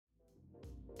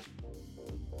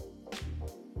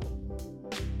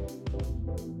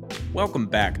Welcome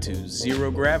back to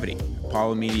Zero Gravity,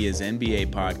 Apollo Media's NBA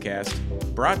podcast,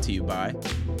 brought to you by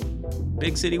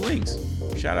Big City Wings.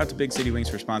 Shout out to Big City Wings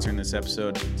for sponsoring this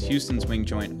episode. It's Houston's wing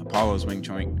joint, Apollo's wing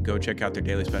joint. Go check out their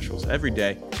daily specials every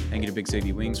day. Thank you to Big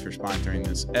City Wings for sponsoring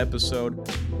this episode.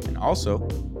 And also,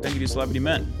 thank you to Celebrity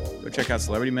Mint. Go check out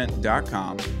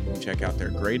CelebrityMint.com and check out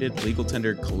their graded legal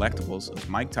tender collectibles of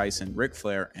Mike Tyson, Ric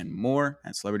Flair, and more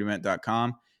at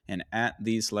CelebrityMint.com and at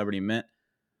the Celebrity Mint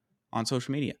on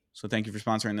social media. So thank you for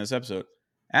sponsoring this episode.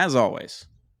 As always,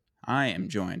 I am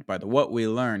joined by the What We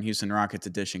Learn Houston Rockets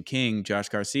edition king, Josh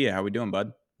Garcia. How we doing,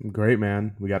 bud? Great,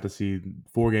 man. We got to see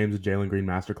 4 games of Jalen Green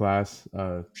Masterclass.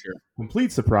 Sure.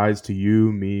 Complete surprise to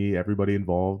you, me, everybody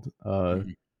involved. I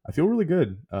feel really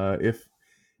good.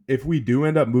 If we do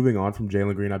end up moving on from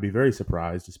Jalen Green, I'd be very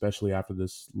surprised, especially after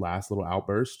this last little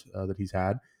outburst that he's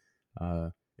had.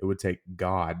 It would take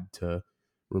God to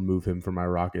remove him from my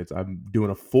Rockets. I'm doing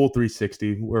a full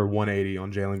 360 or 180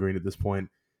 on Jalen Green at this point.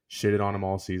 Shitted on him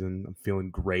all season. I'm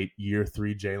feeling great. Year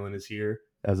 3 Jalen is here,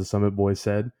 as the Summit Boys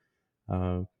said.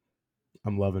 I'm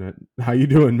loving it. How you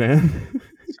doing, man?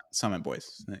 Summit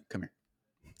Boys, come here.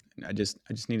 I just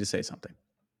need to say something.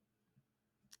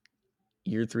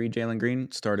 Year 3 Jalen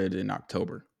Green started in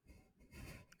October.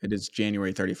 It is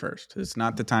January 31st. It's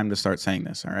not the time to start saying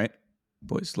this, all right?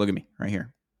 Boys, look at me right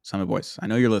here. Summit Boys, I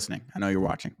know you're listening. I know you're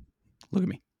watching. Look at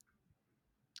me.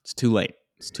 It's too late.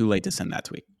 It's too late to send that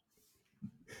tweet.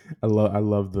 I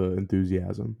love the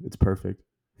enthusiasm. It's perfect.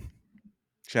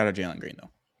 Shout out Jalen Green, though.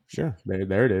 Sure. Yeah,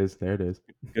 there it is. There it is.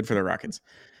 Good for the Rockets.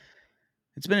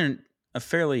 It's been a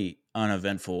fairly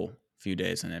uneventful few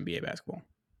days in NBA basketball.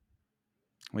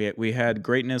 We had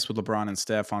greatness with LeBron and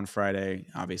Steph on Friday.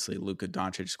 Obviously, Luka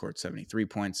Doncic scored 73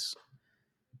 points.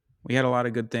 We had a lot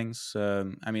of good things.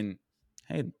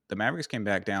 Hey, the Mavericks came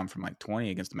back down from like 20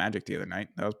 against the Magic the other night.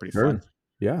 That was pretty fun.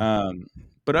 Yeah.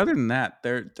 But other than that,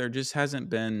 there just hasn't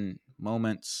been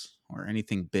moments or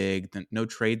anything big. No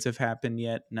trades have happened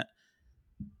yet.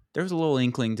 There was a little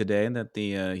inkling today that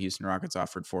the Houston Rockets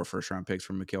offered 4 first-round picks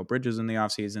for Mikal Bridges in the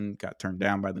offseason, got turned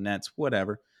down by the Nets,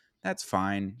 whatever. That's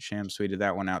fine. Shams tweeted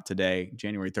that one out today,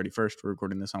 January 31st. We're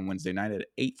recording this on Wednesday night at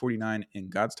 8:49 in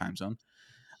God's time zone.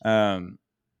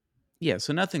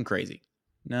 So nothing crazy.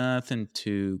 Nothing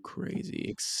too crazy,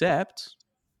 except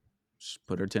just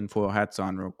put our tinfoil hats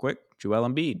on real quick. Joel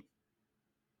Embiid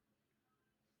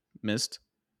missed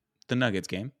the Nuggets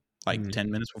game, 10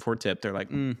 minutes before tip. They're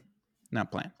like,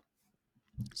 not playing.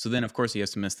 So then, of course, he has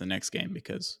to miss the next game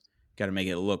because got to make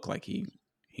it look like he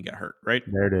got hurt, right?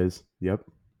 There it is. Yep.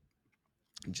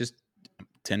 Just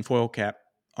tinfoil cap,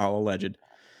 all alleged.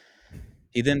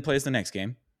 He then plays the next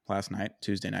game last night,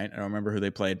 Tuesday night. I don't remember who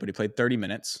they played, but he played 30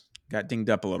 minutes, got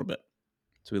dinged up a little bit.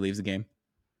 So he leaves the game,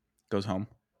 goes home.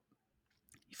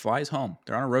 He flies home.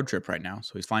 They're on a road trip right now.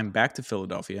 So he's flying back to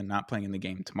Philadelphia, not playing in the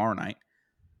game tomorrow night.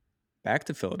 Back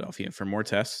to Philadelphia for more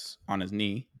tests on his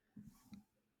knee.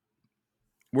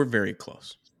 We're very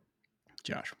close.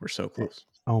 Josh, we're so close.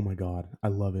 Oh, my God. I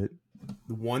love it.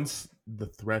 Once the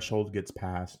threshold gets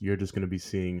passed, you're just going to be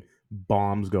seeing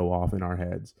bombs go off in our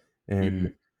heads.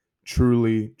 And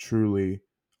truly, truly,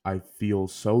 I feel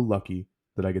so lucky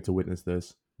that I get to witness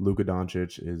this. Luka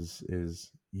Doncic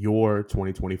is your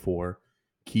 2024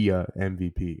 Kia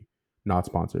MVP. Not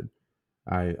sponsored.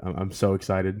 I'm so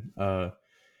excited.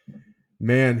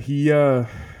 Man, he's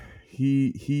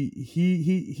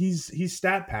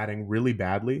stat padding really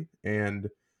badly, and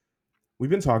we've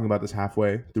been talking about this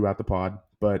halfway throughout the pod,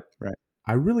 but right.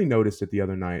 I really noticed it the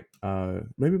other night.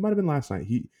 Maybe it might have been last night.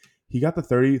 He got the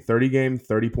 30 game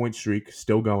 30-point streak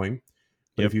still going.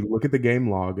 But if you look at the game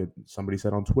log, somebody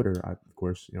said on Twitter, I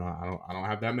don't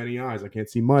have that many eyes. I can't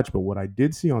see much, but what I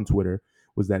did see on Twitter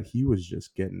was that he was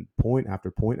just getting point after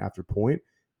point after point.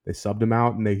 They subbed him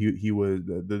out, and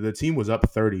the team was up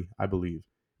 30, I believe,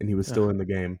 and he was still in the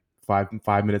game.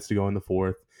 5 minutes to go in the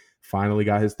fourth. Finally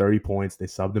got his 30 points. They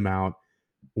subbed him out.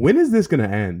 When is this going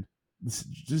to end?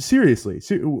 Seriously,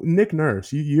 Nick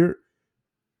Nurse, you're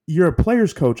a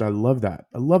player's coach. I love that.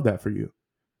 I love that for you.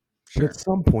 Sure. But at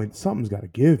some point, something's got to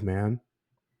give, man.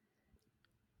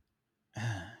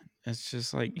 It's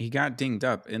just like he got dinged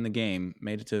up in the game,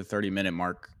 made it to the 30-minute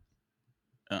mark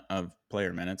of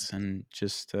player minutes, and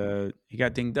just he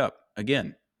got dinged up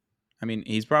again. I mean,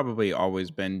 he's probably always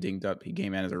been dinged up. He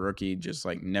came in as a rookie, just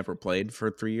like never played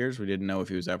for 3 years. We didn't know if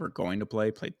he was ever going to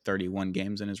play. Played 31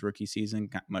 games in his rookie season,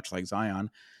 much like Zion.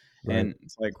 Right. And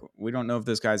it's like, we don't know if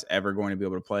this guy's ever going to be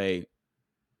able to play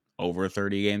over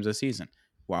 30 games a season.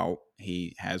 Well,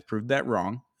 he has proved that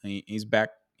wrong. He's back.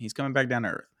 He's coming back down to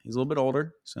earth. He's a little bit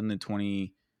older. So in the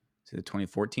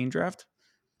 2014 draft,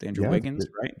 the Andrew Wiggins,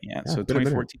 right? Yeah. So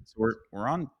 2014. So we're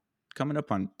on coming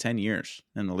up on 10 years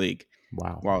in the league.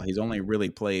 Wow. While he's only really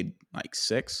played like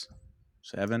 6,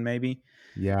 7 maybe.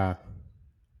 Yeah.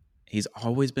 He's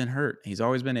always been hurt. He's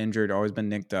always been injured, always been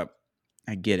nicked up.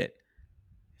 I get it.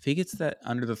 If he gets that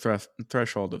under the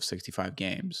threshold of 65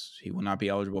 games, he will not be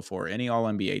eligible for any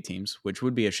All-NBA teams, which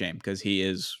would be a shame because he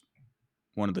is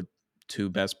one of the two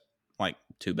best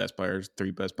players,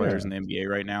 3 best players in the NBA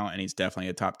right now, and he's definitely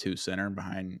a top 2 center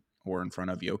behind or in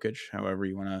front of Jokic, however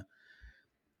you want to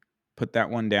put that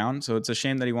one down. So it's a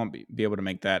shame that he won't be able to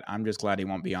make that. I'm just glad he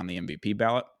won't be on the MVP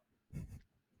ballot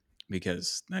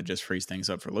because that just frees things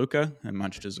up for Luka, and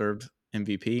much deserved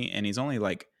MVP. And he's only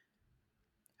like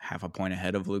half a point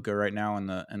ahead of Luka right now in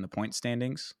the point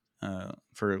standings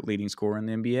for leading scorer in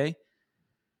the NBA.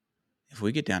 If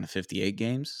we get down to 58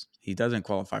 games, he doesn't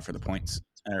qualify for the points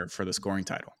or for the scoring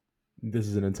title. This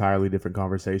is an entirely different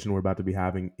conversation we're about to be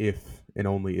having if and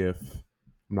only if.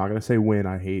 I'm not gonna say when.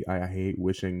 I hate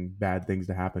wishing bad things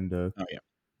to happen to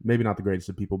maybe not the greatest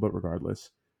of people, but regardless,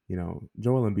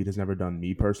 Joel Embiid has never done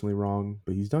me personally wrong,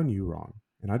 but he's done you wrong.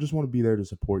 And I just want to be there to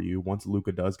support you once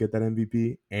Luka does get that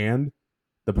MVP and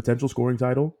the potential scoring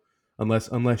title,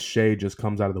 unless Shea just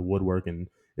comes out of the woodwork and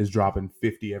is dropping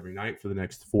 50 every night for the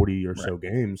next 40 or so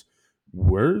games.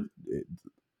 We're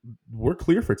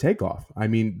clear for takeoff. I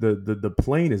mean, the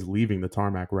plane is leaving the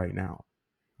tarmac right now.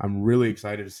 I'm really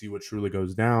excited to see what truly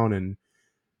goes down, and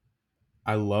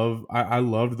I loved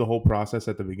the whole process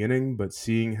at the beginning, but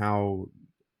seeing how,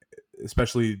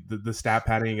 especially the stat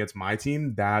padding against my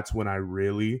team, that's when I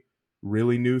really,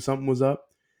 really knew something was up.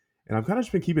 And I've kind of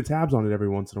just been keeping tabs on it every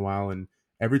once in a while, and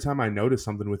every time I notice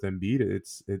something with Embiid,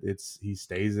 it's he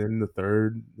stays in the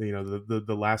third,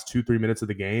 the last 2-3 minutes of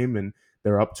the game, and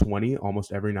they're up 20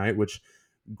 almost every night, which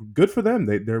good for them.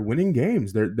 They're winning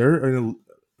games. They're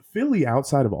Philly,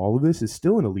 outside of all of this, is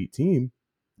still an elite team,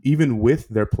 even with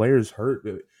their players hurt.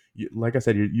 Like I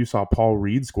said, you saw Paul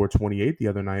Reed score 28 the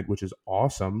other night, which is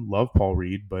awesome. Love Paul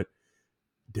Reed, but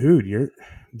dude, you're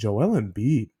Joel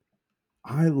Embiid.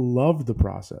 I loved the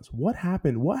process. What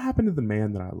happened? What happened to the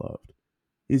man that I loved?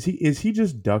 Is he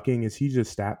just ducking? Is he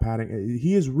just stat padding?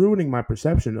 He is ruining my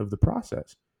perception of the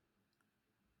process.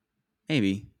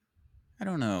 Maybe. I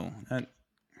don't know.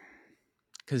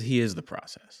 Because he is the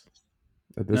process.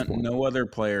 At this point. No other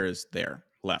player is there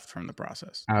left from the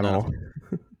process. At all.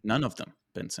 None of them.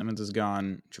 Ben Simmons is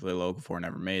gone. Jahlil Okafor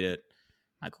never made it.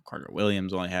 Michael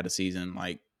Carter-Williams only had a season.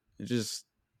 Like, it's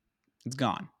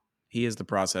gone. He is the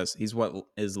process. He's what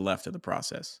is left of the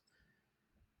process.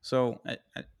 So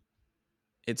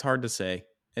it's hard to say.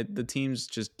 The team's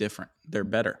just different. They're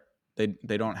better.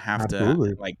 They don't have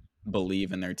to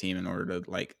believe in their team in order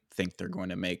to think they're going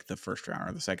to make the first round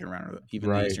or the second round or even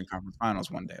the Eastern Conference Finals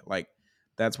one day.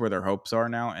 That's where their hopes are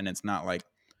now, and it's not like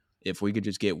if we could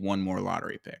just get one more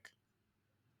lottery pick,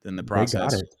 then the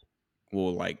process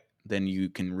will then you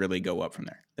can really go up from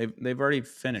there. They've already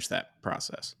finished that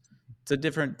process. It's a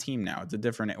different team now. It's a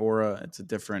different aura. It's a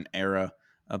different era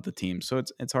of the team. So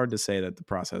it's hard to say that the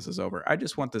process is over. I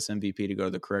just want this MVP to go to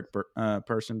the correct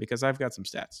person because I've got some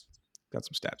stats. Got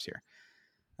some stats here.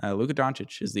 Luka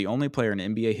Doncic is the only player in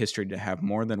NBA history to have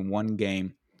more than one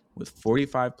game with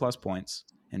 45 plus points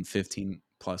and 15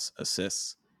 plus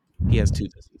assists. He has 2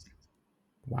 this season.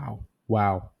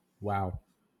 Wow.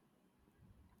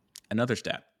 Another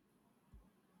stat.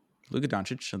 Luka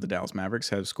Doncic of the Dallas Mavericks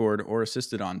has scored or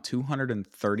assisted on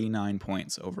 239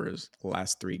 points over his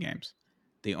last 3 games.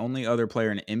 The only other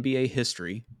player in NBA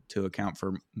history to account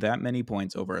for that many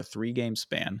points over a 3-game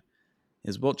span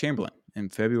is Wilt Chamberlain in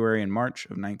February and March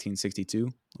of 1962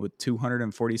 with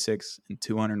 246 and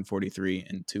 243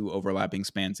 in 2 overlapping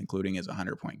spans, including his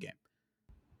 100-point game.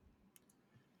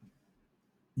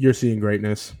 You're seeing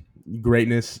greatness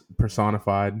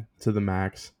personified to the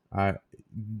max.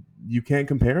 You can't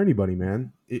compare anybody,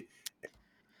 man.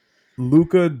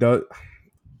 Luka does.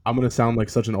 I'm gonna sound like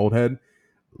such an old head.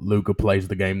 Luka plays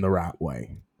the game the right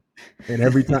way, and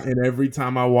every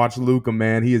time I watch Luka,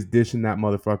 man, he is dishing that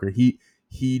motherfucker.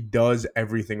 He does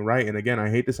everything right. And again, I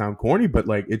hate to sound corny, but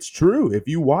it's true. If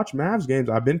you watch Mavs games,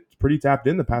 I've been pretty tapped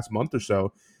in the past month or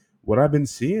so. What I've been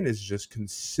seeing is just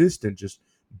consistent, just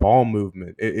ball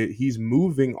movement. He's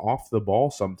moving off the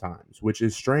ball sometimes, which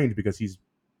is strange because he's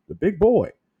the big boy,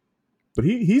 but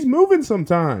he's moving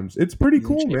sometimes. It's pretty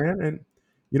cool, man. And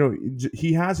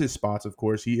he has his spots. Of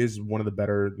course, he is one of the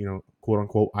better, quote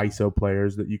unquote ISO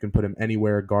players that you can put him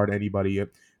anywhere, guard anybody,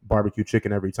 barbecue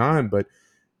chicken every time. But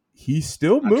he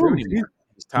still moves.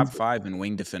 He's top 5 in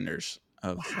wing defenders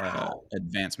of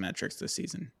advanced metrics this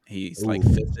season. He's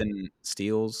 5th in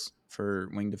steals for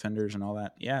wing defenders and all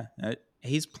that. Yeah,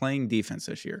 he's playing defense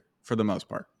this year for the most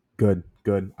part. Good.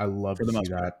 I love to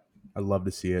see that. I love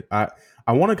to see it. I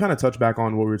want to kind of touch back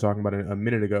on what we were talking about a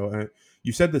minute ago.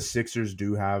 You said the Sixers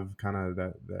do have kind of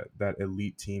that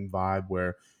elite team vibe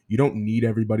where you don't need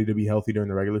everybody to be healthy during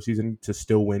the regular season to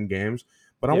still win games.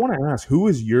 But I Yep. want to ask, who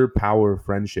is your power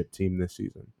friendship team this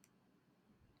season?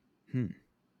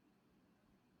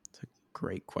 It's a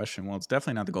great question. Well, it's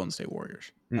definitely not the Golden State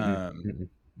Warriors.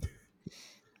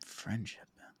 Friendship.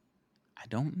 I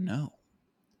don't know.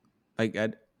 Like I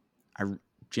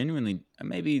genuinely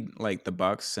maybe like the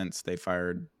Bucks since they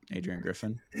fired Adrian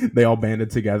Griffin. They all banded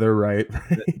together, right?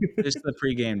 Just the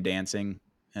pregame dancing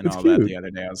and It's all that cute. the other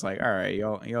day. I was like, all right,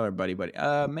 y'all are buddy.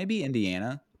 Maybe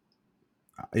Indiana.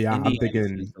 Yeah, I'm Indiana seems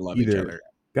thinking to love each either other.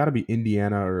 got to be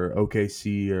Indiana or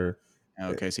OKC or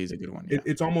OKC's a good one. Yeah.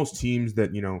 It's almost teams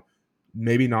that,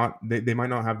 maybe not, they might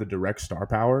not have the direct star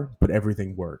power, but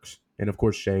everything works. And of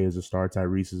course, Shea is a star.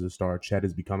 Tyrese is a star. Chet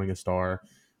is becoming a star.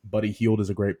 Buddy Hield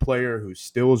is a great player who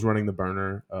still is running the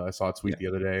burner. I saw a tweet the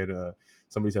other day, and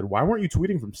somebody said, "Why weren't you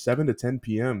tweeting from 7 to 10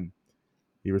 p.m.?"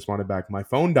 He responded back, "My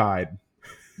phone died."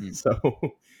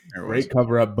 So great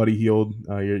cover up, Buddy Hield.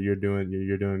 You're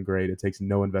doing great. It takes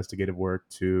no investigative work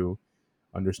to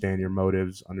understand your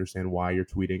motives, understand why you're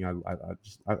tweeting.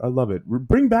 I love it.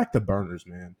 Bring back the burners,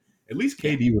 man. At least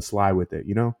KD was sly with it,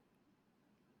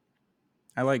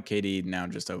 I like KD now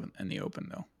just in the open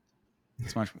though.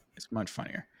 It's much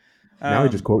funnier. Now he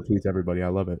just quote tweets everybody. I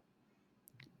love it.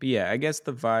 But yeah, I guess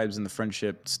the vibes and the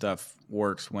friendship stuff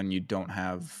works when you don't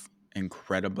have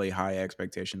incredibly high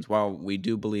expectations. While we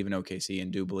do believe in OKC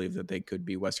and do believe that they could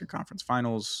be Western Conference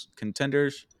Finals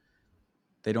contenders,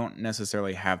 they don't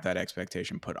necessarily have that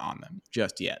expectation put on them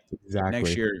just yet. Exactly.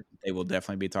 Next year, they will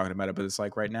definitely be talking about it. But it's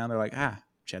like right now, they're like,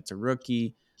 Chet's a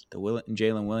rookie. The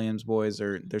Jalen Williams boys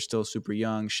they're still super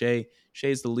young.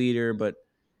 Shea's the leader, but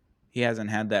he hasn't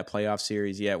had that playoff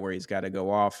series yet where he's got to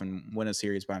go off and win a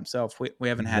series by himself. We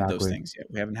haven't had those things yet.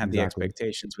 We haven't had the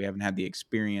expectations. We haven't had the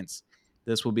experience.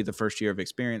 This will be the first year of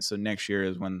experience. So next year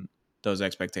is when those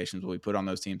expectations will be put on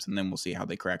those teams, and then we'll see how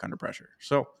they crack under pressure.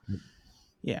 So,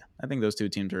 yeah, I think those two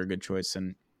teams are a good choice.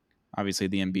 And obviously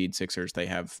the Embiid Sixers, they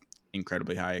have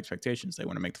incredibly high expectations. They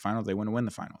want to make the finals. They want to win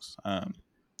the finals.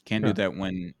 Can't do that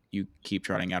when you keep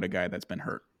trotting out a guy that's been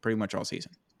hurt pretty much all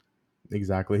season.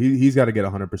 Exactly. He's got to get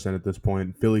 100% at this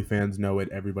point. Philly fans know it.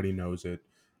 Everybody knows it.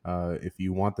 If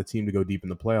you want the team to go deep in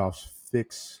the playoffs,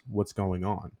 fix what's going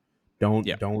on.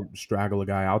 Don't straggle a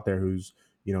guy out there who's,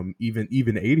 even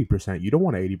 80%. You don't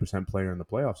want an 80% player in the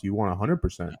playoffs. You want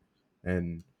 100%.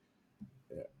 And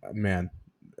man,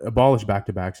 abolish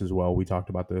back-to-backs as well. We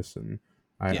talked about this, and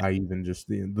I even just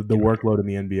the workload in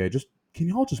the NBA. Just can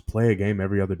y'all just play a game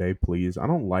every other day, please? I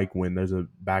don't like when there's a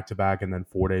back-to-back and then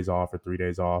 4 days off or 3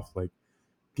 days off. Like,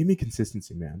 give me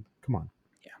consistency, man. Come on.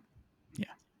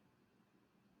 Yeah.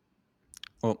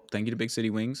 Well, thank you to Big City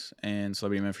Wings and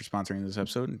Celebrity Men for sponsoring this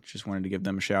episode. Just wanted to give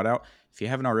them a shout out. If you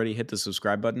haven't already, hit the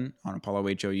subscribe button on Apollo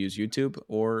HOU's YouTube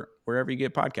or wherever you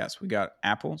get podcasts. We got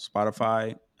Apple,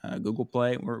 Spotify, Google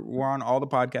Play. We're on all the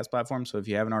podcast platforms. So if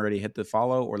you haven't already, hit the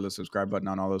follow or the subscribe button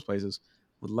on all those places.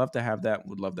 Would love to have that.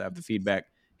 Would love to have the feedback.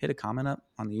 Hit a comment up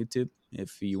on the YouTube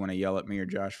if you want to yell at me or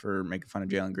Josh for making fun of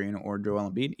Jalen Green or Joel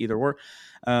Embiid, either or.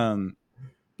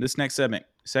 This next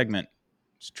segment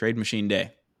is Trade Machine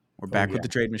Day. We're back with the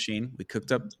trade machine. We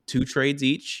cooked up 2 trades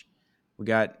each. We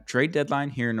got trade deadline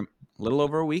here in a little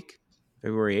over a week,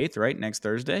 February 8th, right? Next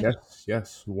Thursday.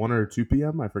 Yes. 1 or 2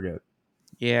 p.m. I forget.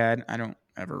 Yeah, I don't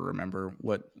ever remember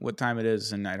what time it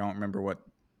is, and I don't remember what.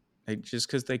 Just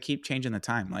because they keep changing the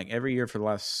time. Like every year for the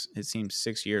last, it seems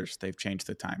 6 years, they've changed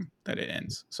the time that it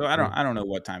ends. So I don't know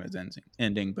what time it's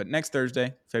ending. But next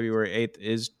Thursday, February 8th,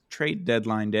 is trade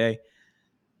deadline day.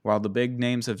 While the big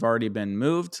names have already been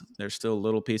moved, there's still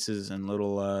little pieces and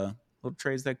little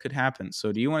trades that could happen.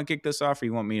 So do you want to kick this off, or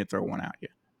you want me to throw one at you?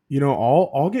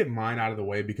 I'll get mine out of the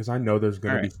way because I know there's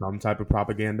going to be some type of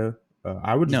propaganda.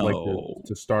 I would just like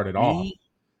to start it off.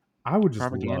 I would just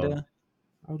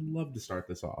I would love to start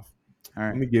this off. All right.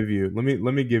 Let me give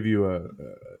you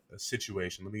a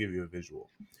situation. Let me give you a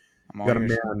visual. You got a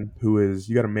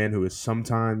man who is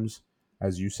sometimes,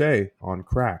 as you say, on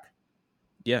crack.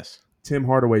 Yes. Tim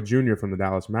Hardaway Jr. from the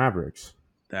Dallas Mavericks.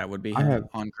 That would be him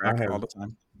on crack all the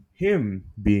time. Him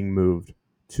being moved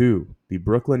to the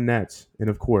Brooklyn Nets, and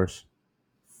of course,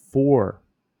 4,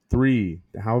 3,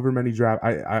 however many draft.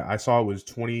 I saw it was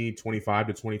 2025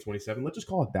 to 2027. Let's just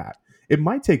call it that. It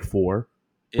might take 4,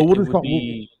 but it would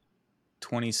be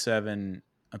 27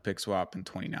 a pick swap and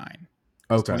 29.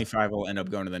 Okay. 25 will end up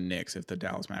going to the Knicks if the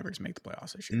Dallas Mavericks make the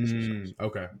playoffs this year.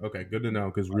 Okay, good to know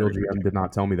because Real GM did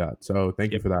not tell me that. So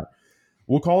thank you for that.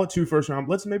 We'll call it 2 first round.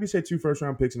 Let's maybe say 2 first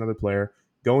round picks, another player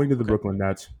going to the Brooklyn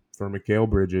Nets for Mikal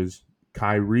Bridges.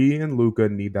 Kyrie and Luka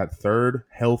need that third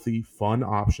healthy, fun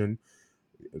option.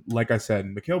 Like I said,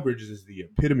 Mikal Bridges is the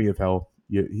epitome of health.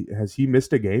 Has he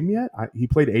missed a game yet? He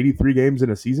played 83 games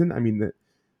in a season. I mean,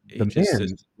 He the just man,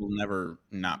 will never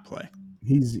not play.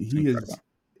 It's he incredible. is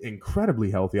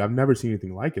incredibly healthy. I've never seen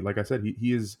anything like it. Like I said,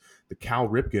 he is the Cal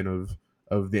Ripken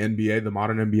of the NBA, the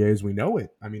modern NBA as we know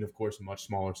it. I mean, of course, a much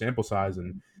smaller sample size,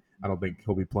 and I don't think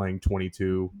he'll be playing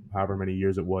 22, however many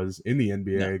years it was in the No,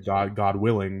 NBA. God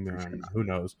willing, for sure not. who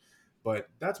knows? But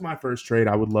that's my first trade.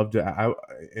 I would love to.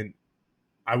 And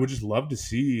I would just love to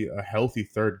see a healthy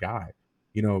third guy.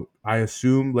 You know, I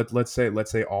assume let's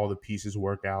say all the pieces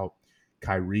work out.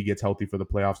 Kyrie gets healthy for the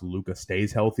playoffs. Luka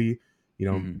stays healthy. You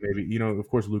know, Mhm. maybe of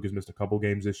course Luka's missed a couple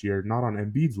games this year, not on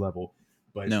Embiid's level,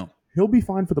 but No, he'll be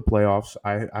fine for the playoffs.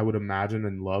 I would imagine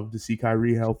and love to see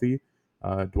Kyrie healthy.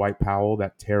 Dwight Powell,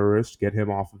 that terrorist, get him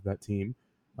off of that team.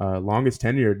 Longest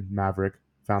tenured Maverick,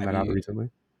 found have that out you recently.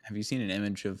 have you seen an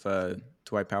image of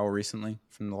Dwight Powell recently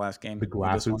from the last The game or this one?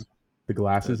 glasses, the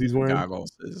glasses he's The wearing.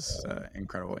 goggles is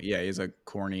incredible. Yeah, he has a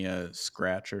cornea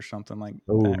scratch or something like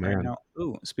Oh that right man. now.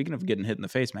 Ooh, speaking of getting hit in the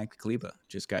face, Mac Kleba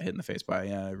just got hit in the face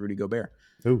by Rudy Gobert.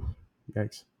 Oh,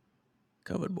 yikes.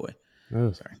 COVID boy.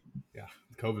 Oh, Sorry. yeah.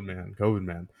 COVID man.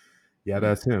 Yeah, Yeah.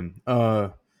 that's him.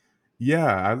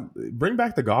 Yeah, bring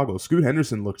back the goggles. Scoot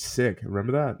Henderson looked sick.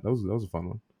 Remember that? That was a fun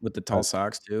one. With the Uh, tall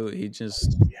socks too. He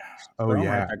just yeah. Oh throw him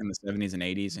right yeah. back in the 70s and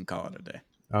 80s and call it a day.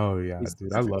 Oh yeah, He's a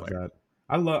dude. I terrific love player.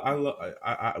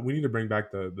 that. We need to bring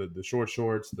back the short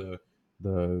shorts, the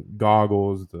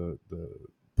goggles, the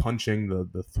punching,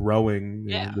 the throwing.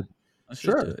 Yeah. Let's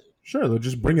just do Sure, it. sure. They'll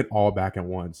just bring it all back at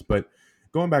once. But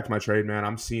going back to my trade, man,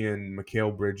 I'm seeing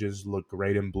Mikal Bridges look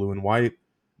great in blue and white.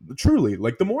 Truly,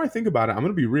 like the more I think about it, I'm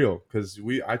gonna be real because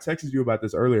I texted you about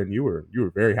this earlier, and you were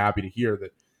very happy to hear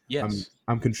that Yes.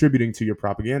 I'm contributing to your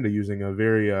propaganda using a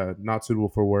very not suitable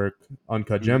for work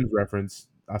Uncut Hmm. Gems reference.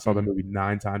 I saw the Hmm. movie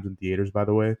 9 times in theaters, by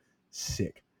the way.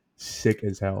 Sick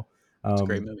as hell. It's a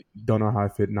great movie. Don't know how I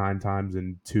fit 9 times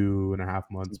in 2.5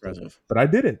 months, but Impressive. I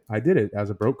did it. I did it as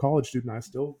a broke college student. I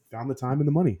still found the time and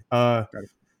the money. Got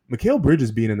it. Mikal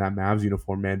Bridges being in that Mavs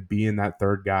uniform, man, being that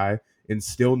third guy, and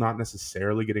still not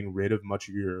necessarily getting rid of much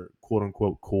of your quote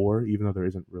unquote core, even though there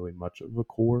isn't really much of a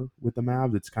core with the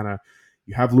Mavs. It's kind of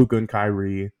you have Luka and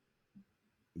Kyrie,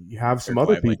 you have some Eric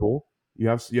other Lively. people, you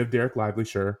have Derek Lively,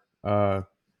 sure.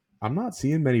 I'm not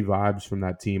seeing many vibes from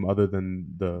that team other than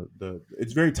the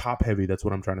it's very top heavy. That's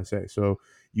what I'm trying to say. So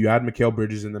you add Mikal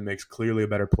Bridges in the mix, clearly a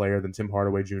better player than Tim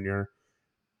Hardaway Jr.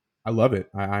 I love it.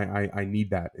 I need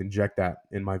that. Inject that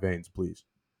in my veins, please.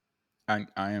 I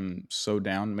am so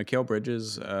down. Mikal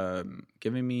Bridges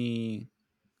giving me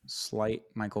slight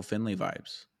Michael Finley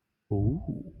vibes. Ooh,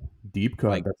 deep cut.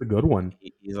 Like That's a good one.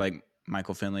 he's like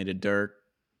Michael Finley to Dirk,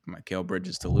 Mikal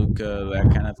Bridges to Luca,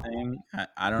 that kind of thing.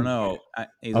 I don't know.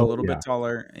 He's a Oh little yeah, bit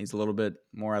taller. He's a little bit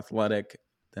more athletic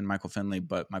than Michael Finley,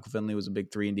 but Michael Finley was a big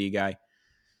 3-and-D guy.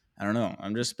 I don't know.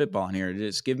 I'm just spitballing here.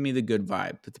 Just give me the good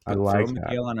vibe. I Throw like that.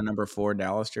 Mikal on a number 4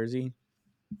 Dallas jersey.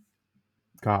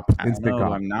 Cop, I don't instant know.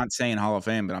 cop. I'm not saying Hall of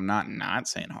Fame, but I'm not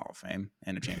saying Hall of Fame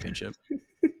and a championship.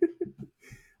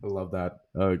 I love that.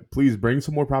 Please bring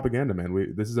some more propaganda,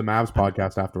 man. This is a Mavs I'm,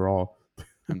 podcast after all.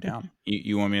 I'm down.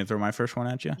 You want me to throw my first one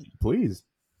at you? Please.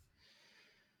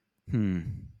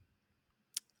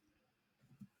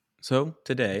 So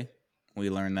today we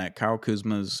learned that Kyle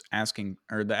Kuzma's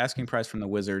the asking price from the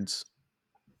Wizards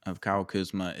of Kyle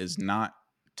Kuzma is not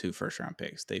 2 first-round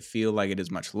picks. They feel like it is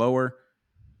much lower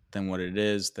than what it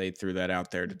is. They threw that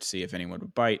out there to see if anyone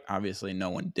would bite. Obviously, no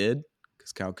one did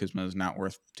because Kyle Kuzma is not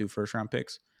worth 2 first-round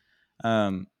picks.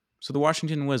 So the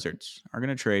Washington Wizards are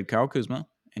going to trade Kyle Kuzma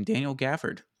and Daniel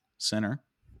Gafford, center,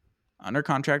 under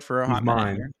contract for a He's hot minute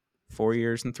mine. here, 4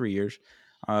 years and 3 years.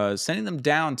 Sending them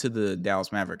down to the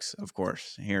Dallas Mavericks, of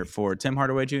course, here for Tim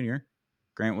Hardaway Jr.,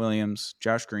 Grant Williams,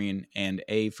 Josh Green, and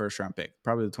a first-round pick,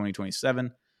 probably the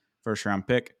 2027 first-round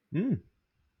pick. Mm.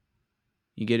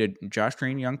 You get a Josh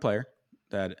Green, young player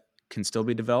that can still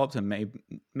be developed, and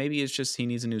maybe it's just he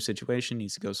needs a new situation,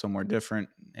 needs to go somewhere different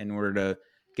in order to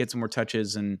get some more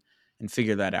touches and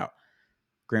figure that out.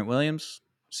 Grant Williams,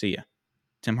 see ya.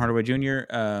 Tim Hardaway Jr.,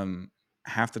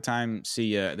 half the time,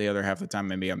 see ya. The other half of the time,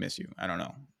 maybe I miss you. I don't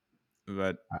know.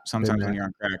 But Been sometimes when there. you're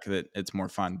on crack, it's more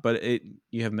fun. But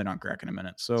you haven't been on crack in a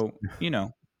minute. So,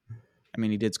 I mean,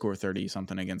 he did score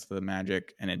 30-something against the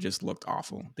Magic, and it just looked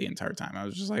awful the entire time. I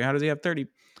was just like, how does he have 30?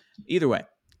 Either way,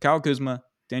 Kyle Kuzma,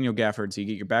 Daniel Gafford, so you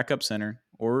get your backup center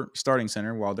or starting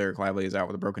center while Derek Lively is out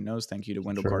with a broken nose. Thank you to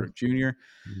Wendell Sure. Carter Jr.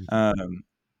 Mm.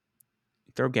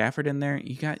 Throw Gafford in there.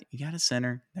 You got a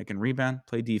center that can rebound,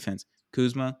 play defense.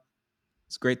 Kuzma,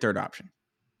 it's a great third option.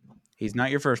 He's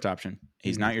not your first option.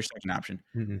 He's not your second option.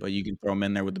 Mm-mm. But you can throw him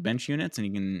in there with the bench units,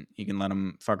 and you can let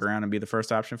him fuck around and be the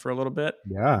first option for a little bit.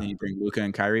 Yeah. Then you bring Luka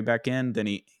and Kyrie back in. Then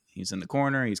he's in the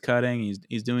corner. He's cutting.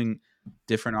 He's doing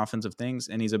different offensive things,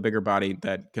 and he's a bigger body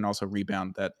that can also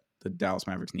rebound that the Dallas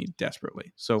Mavericks need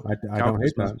desperately. So I don't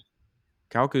hate that.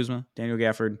 Kyle Kuzma, Daniel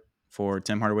Gafford for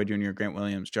Tim Hardaway Jr., Grant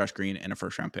Williams, Josh Green, and a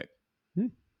first-round pick.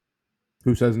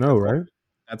 Who says no, right?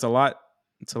 That's a lot.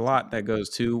 It's a lot that goes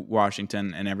to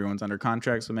Washington, and everyone's under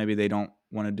contract, so maybe they don't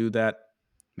want to do that.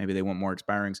 Maybe they want more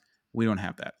expirings. We don't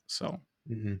have that, so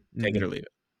take it or leave it.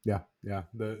 Yeah.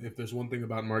 If there's one thing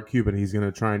about Mark Cuban, he's going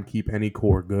to try and keep any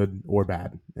core good or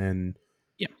bad, and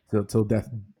till death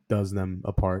does them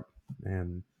apart.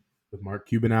 And with Mark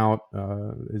Cuban out,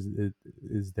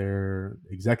 is there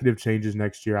executive changes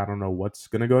next year? I don't know what's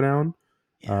going to go down.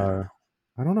 Yeah.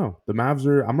 I don't know. The Mavs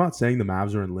are. I'm not saying the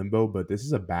Mavs are in limbo, but this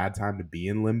is a bad time to be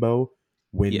in limbo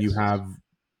when you have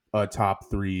a top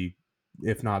 3,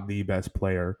 if not the best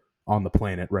player on the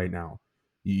planet right now.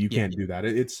 You can't do that.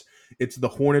 It's the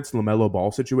Hornets LaMelo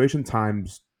Ball situation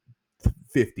times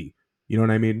 50. You know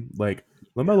what I mean? Like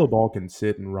LaMelo Ball can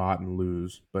sit and rot and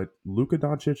lose, but Luka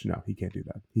Doncic, no, he can't do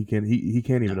that. He can't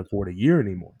even afford a year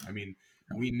anymore. I mean,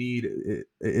 we need it.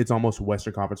 It's almost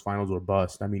Western Conference Finals or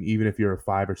bust. I mean, even if you're a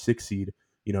 5 or 6 seed,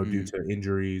 due to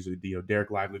injuries,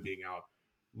 Derek Lively being out,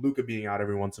 Luka being out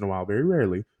every once in a while, very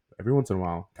rarely, but every once in a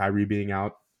while, Kyrie being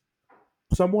out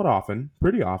somewhat often,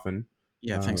 pretty often.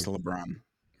 Yeah, thanks to LeBron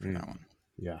for that one.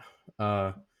 Yeah.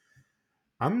 I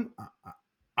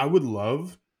would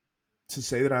love to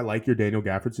say that I like your Daniel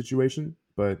Gafford situation,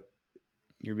 but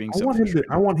you're being selfish.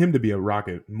 I want him to be a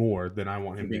Rocket more than I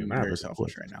want him to be a Maverick. Very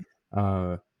selfish right now.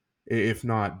 If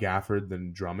not Gafford,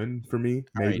 then Drummond for me,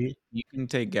 maybe. Right. You can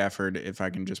take Gafford if I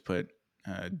can just put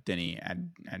Denny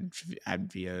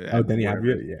Advia. Oh, Denny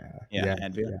Advia, yeah,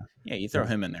 Advia. Yeah, you throw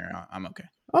him in there, I'm okay.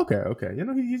 Okay.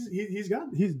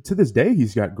 He's to this day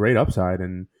he's got great upside,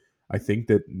 and I think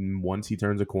that once he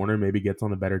turns a corner, maybe gets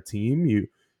on a better team, you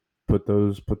put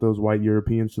those white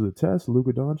Europeans to the test.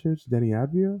 Luka Doncic, Denny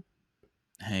Advia.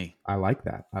 Hey, I like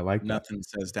that. Nothing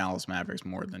says Dallas Mavericks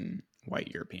more than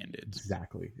white European dudes.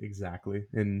 Exactly.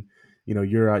 And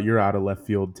you're out of left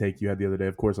field take you had the other day.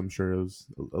 Of course, I'm sure it was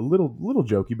a little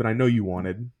jokey, but I know you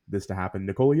wanted this to happen.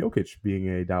 Nikola Jokic being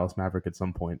a Dallas Maverick at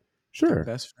some point. Sure. They're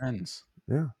best friends.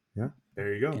 Yeah.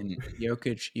 There you go. And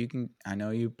Jokic, I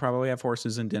know you probably have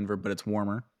horses in Denver, but it's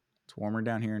warmer. It's warmer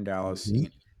down here in Dallas.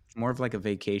 It's more of like a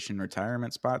vacation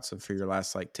retirement spot. So for your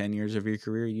last 10 years of your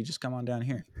career, you just come on down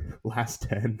here. Last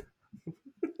 10.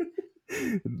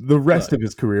 The rest of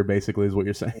his career, basically, is what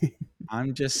you're saying.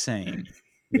 I'm just saying,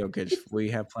 Jokic, we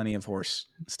have plenty of horse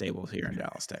stables here in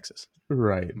Dallas, Texas.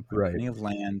 Right. Plenty of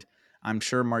land. I'm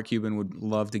sure Mark Cuban would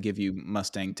love to give you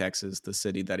Mustang, Texas, the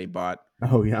city that he bought.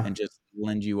 Oh, yeah. And just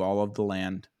lend you all of the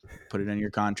land, put it in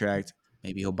your contract.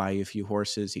 Maybe he'll buy you a few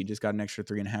horses. He just got an extra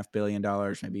 $3.5 billion.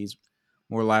 Maybe he's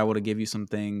more liable to give you some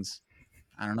things.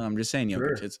 I don't know. I'm just saying,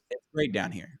 Jokic, it's great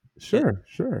down here. Sure.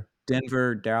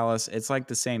 Denver, Dallas, it's like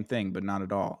the same thing, but not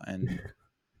at all. And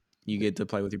you get to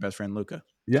play with your best friend Luka.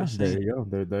 Yeah, there you go.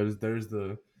 There's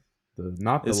the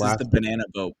not this the last. This is the banana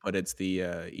boat, but it's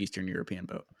the Eastern European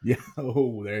boat. Yeah.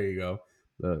 Oh, there you go.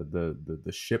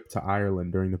 The ship to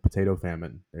Ireland during the potato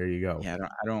famine. There you go. Yeah,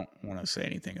 I don't want to say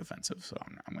anything offensive, so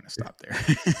I'm going to stop there.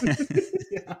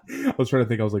 Yeah. I was trying to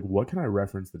think. I was like, what can I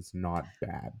reference that's not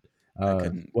bad? I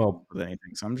couldn't with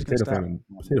anything, so I'm just going to stop.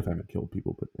 Potato famine killed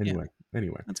people, but anyway,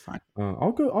 that's fine.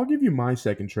 I'll give you my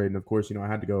second trade, and of course, I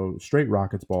had to go straight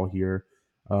Rockets ball here.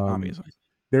 Obviously,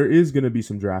 there is going to be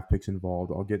some draft picks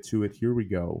involved. I'll get to it. Here we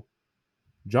go.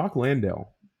 Jock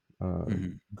Landale,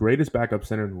 greatest backup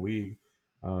center in the league.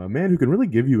 A man who can really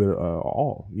give you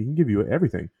all. He can give you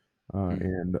everything.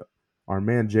 And our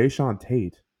man Jayshawn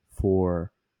Tate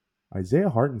for Isaiah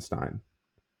Hartenstein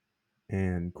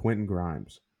and Quentin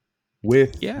Grimes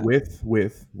with a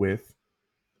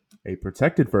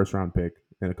protected first round pick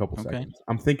in a couple seconds.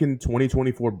 I'm thinking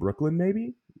 2024 Brooklyn,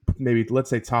 maybe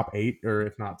let's say top 8 or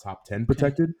if not top 10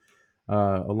 protected,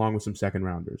 along with some second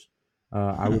rounders.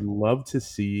 I would love to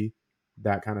see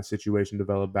that kind of situation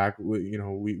develop back.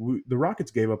 The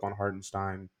Rockets gave up on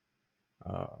Hartenstein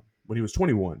when he was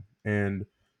 21, and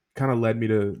kind of led me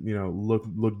to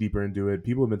look deeper into it.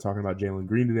 People have been talking about Jalen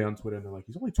Green today on Twitter, and they're like,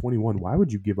 he's only 21. Why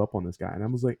would you give up on this guy? And I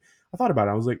thought about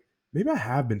it. I was like, maybe I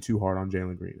have been too hard on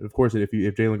Jalen Green. Of course, if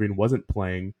Jalen Green wasn't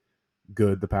playing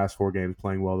good the past 4 games,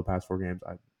 playing well the past 4 games,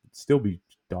 I'd still be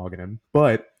dogging him.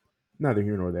 But neither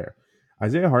here nor there.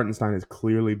 Isaiah Hartenstein has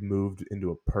clearly moved into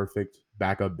a perfect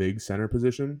backup big center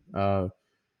position.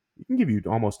 he can give you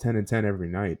almost 10 and 10 every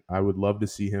night. I would love to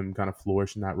see him kind of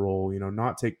flourish in that role.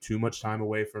 Not take too much time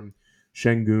away from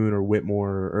Şengün or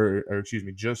Whitmore, or excuse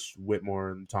me, just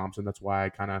Whitmore and Thompson. That's why I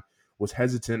kind of was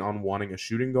hesitant on wanting a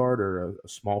shooting guard or a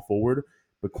small forward.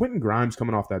 But Quentin Grimes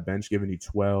coming off that bench, giving you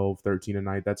 12, 13 a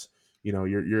night, that's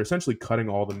you're essentially cutting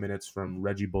all the minutes from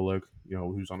Reggie Bullock,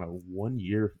 who's on a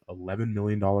 1-year, $11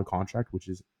 million contract, which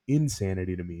is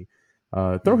insanity to me.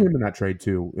 Throw him in that trade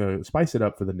too. Spice it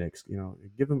up for the Knicks.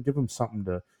 Give him something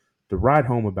to ride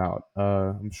home about.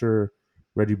 I'm sure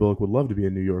Reggie Bullock would love to be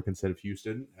in New York instead of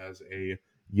Houston as a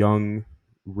young,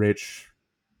 rich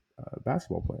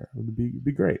basketball player. It would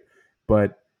be great.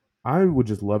 But I would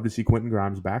just love to see Quentin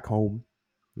Grimes back home.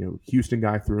 Houston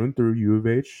guy through and through. U of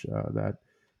H.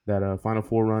 That Final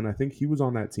Four run. I think he was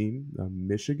on that team,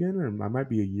 Michigan, or I might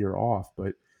be a year off,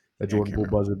 but. That Jordan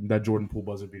Poole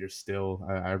buzzer beater still.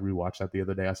 I rewatched that the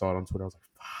other day. I saw it on Twitter. I was like,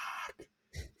 "Fuck!"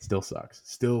 Still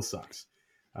sucks.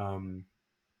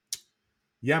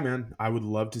 Yeah, man. I would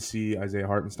love to see Isaiah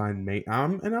Hartenstein mate.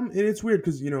 And it's weird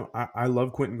because I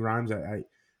love Quentin Grimes.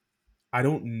 I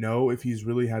don't know if he's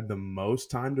really had the most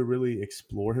time to really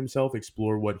explore himself,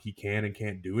 explore what he can and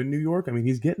can't do in New York. I mean,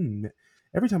 he's getting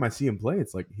every time I see him play,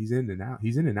 it's like he's in and out.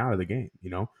 He's in and out of the game.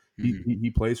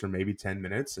 He plays for maybe 10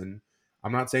 minutes, and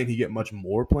I'm not saying he get much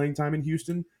more playing time in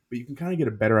Houston, but you can kind of get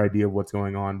a better idea of what's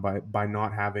going on by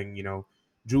not having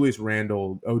Julius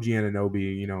Randle, OG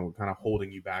Anunoby, kind of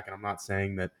holding you back. And I'm not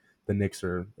saying that the Knicks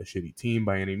are a shitty team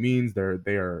by any means. They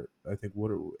are I think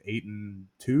 8-2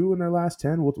 in their last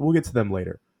 10. We'll get to them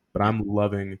later. But I'm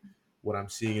loving what I'm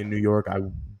seeing in New York. I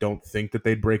don't think that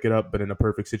they'd break it up, but in a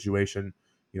perfect situation,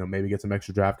 maybe get some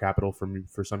extra draft capital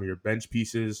for some of your bench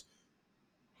pieces.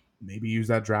 Maybe use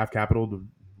that draft capital to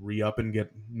re-up and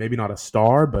get maybe not a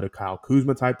star, but a Kyle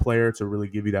Kuzma type player to really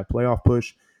give you that playoff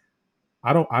push.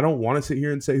 I don't want to sit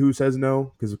here and say who says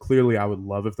no, because clearly I would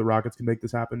love if the Rockets can make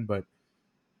this happen, but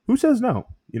who says no?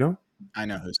 I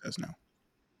know who says no.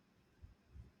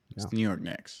 It's the New York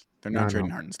Knicks. They're not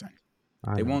trading Hartenstein.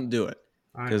 They won't do it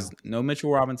because no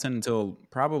Mitchell Robinson until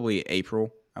probably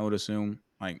April, I would assume.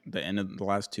 Like the end of the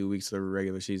last 2 weeks of the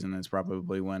regular season is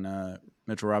probably when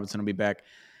Mitchell Robinson will be back.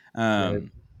 Right.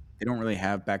 They don't really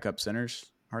have backup centers.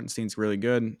 Hartenstein's really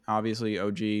good. Obviously,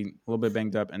 OG a little bit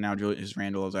banged up, and now Julius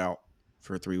Randle is out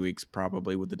for 3 weeks,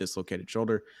 probably with the dislocated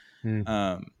shoulder.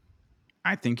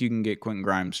 I think you can get Quentin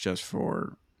Grimes just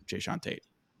for Jae'Sean Tate.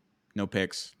 No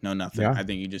picks, no nothing. Yeah. I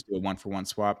think you just do a 1-for-1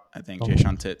 swap. I think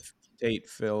Jae'Sean Tate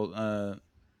fills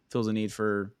a need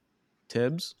for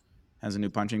Tibbs. Has a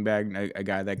new punching bag, a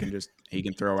guy that he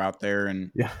can throw out there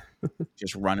and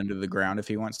just run into the ground if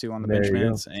he wants to on the bench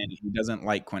minutes. And he doesn't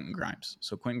like Quentin Grimes.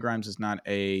 So Quentin Grimes is not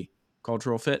a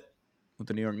cultural fit with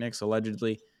the New York Knicks,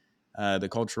 allegedly. The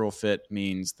cultural fit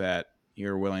means that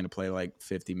you're willing to play like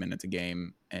 50 minutes a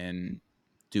game and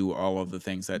do all of the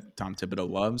things that Tom Thibodeau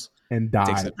loves. And die. It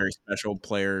takes a very special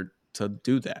player to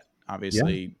do that.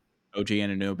 Obviously, OG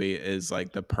Anunoby is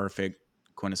like the perfect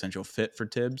quintessential fit for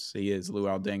Tibbs. He is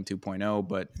Luol Deng 2.0,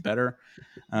 but better.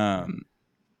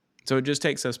 So it just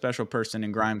takes a special person,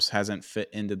 and Grimes hasn't fit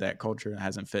into that culture,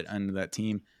 hasn't fit into that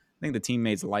team. I think the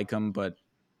teammates like him, but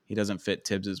he doesn't fit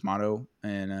Tibbs' motto,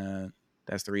 and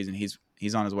that's the reason he's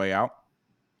on his way out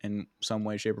in some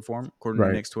way, shape, or form. According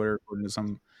to Nick's Twitter, according to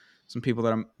some people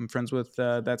that I'm friends with,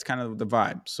 that's kind of the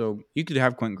vibe. So you could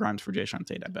have Quentin Grimes for Jae'Sean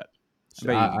Tate, I bet you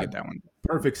could get that one.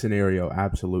 Perfect scenario,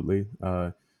 absolutely.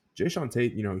 Jae'Sean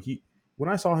Tate, when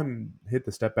I saw him hit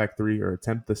the step back three or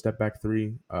attempt the step back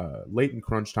three late in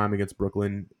crunch time against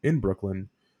Brooklyn,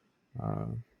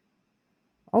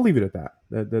 I'll leave it at that.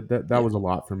 That was a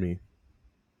lot for me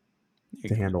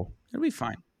to handle. It'll be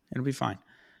fine.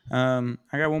 I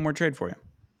got one more trade for you.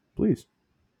 Please.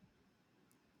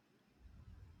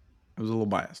 I was a little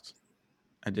biased.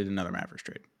 I did another Mavericks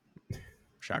trade.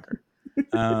 Shocker.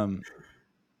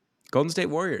 Golden State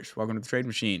Warriors, welcome to the trade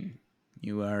machine.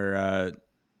 You are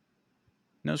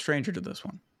no stranger to this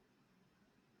one.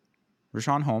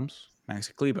 Richaun Holmes,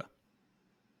 Maxi Kleber.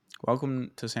 Welcome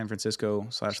to San Francisco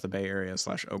 / the Bay Area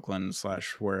 / Oakland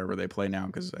 / wherever they play now,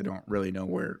 because I don't really know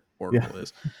where Oracle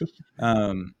is.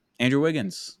 Andrew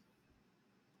Wiggins,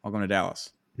 welcome to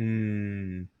Dallas.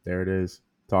 There it is.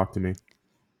 Talk to me.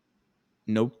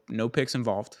 No picks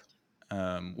involved.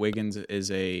 Wiggins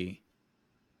is a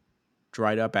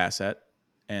dried up asset,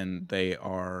 and they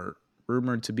are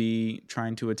rumored to be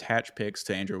trying to attach picks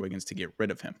to Andrew Wiggins to get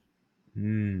rid of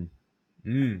him.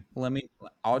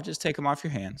 I'll just take them off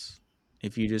your hands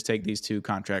if you just take these two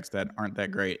contracts that aren't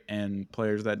that great and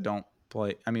players that don't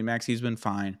play. I mean, Maxi's been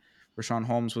fine. Richaun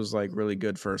Holmes was like really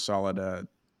good for a solid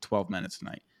 12 minutes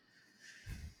tonight.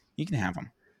 You can have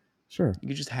him. Sure. You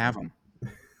could just have him.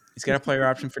 He's got a player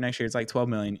option for next year. It's like $12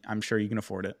 million. I'm sure you can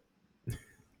afford it.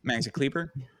 Maxi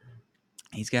Kleber,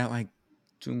 he's got like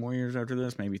 2 more years after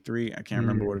this, maybe 3. I can't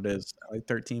remember what it is. Like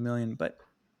 $13 million, but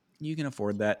you can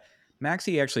afford that.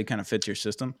 Maxi actually kind of fits your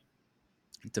system.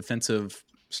 Defensive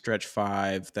stretch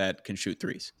 5 that can shoot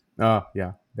threes. Oh,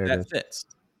 yeah. There it That is. fits.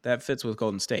 That fits with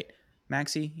Golden State.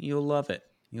 Maxi, you'll love it.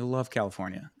 You'll love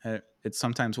California. It's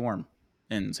sometimes warm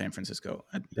in San Francisco.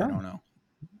 I don't know.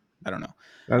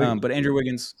 I think, But Andrew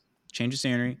Wiggins, change of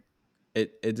scenery.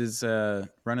 It is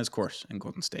run his course in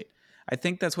Golden State. I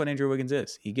think that's what Andrew Wiggins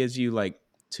is. He gives you like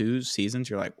 2 seasons.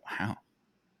 You're like, wow,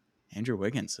 Andrew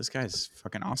Wiggins, this guy's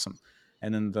fucking awesome.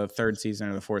 And then the 3rd season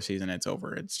or the 4th season, it's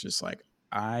over. It's just like,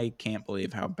 I can't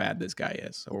believe how bad this guy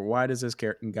is. Or why does this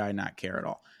guy not care at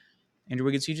all? Andrew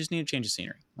Wiggins, you just need to change the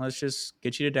scenery. Let's just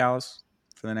get you to Dallas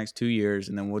for the next 2 years,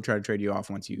 and then we'll try to trade you off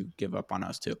once you give up on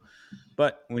us too.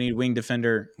 But we need wing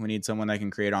defender. We need someone that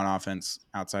can create on offense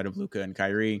outside of Luka and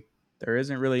Kyrie. There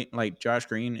isn't really, like, Josh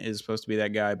Green is supposed to be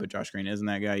that guy, but Josh Green isn't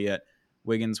that guy yet.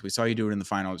 Wiggins, we saw you do it in the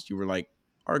finals. You were like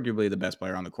arguably the best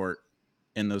player on the court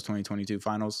in those 2022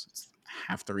 finals. It's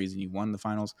half the reason you won the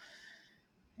finals.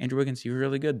 Andrew Wiggins, you were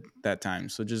really good that time.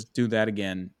 So just do that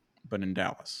again, but in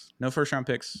Dallas. No first round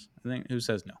picks. I think who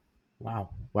says no?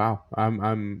 Wow.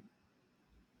 I'm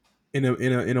in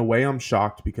a way I'm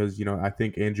shocked because, you know, I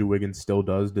think Andrew Wiggins still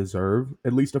does deserve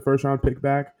at least a first round pick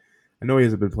back. I know he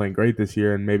hasn't been playing great this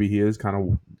year, and maybe he is kind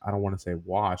of, I don't want to say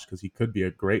washed, because he could be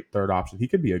a great 3rd option. He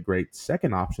could be a great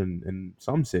 2nd option in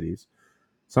some cities.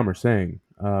 Some are saying,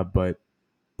 but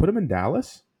put him in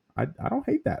Dallas. I don't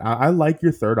hate that. I like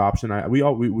your 3rd option.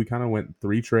 We kind of went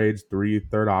 3 trades, 3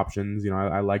 third options. You know,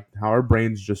 I like how our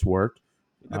brains just worked.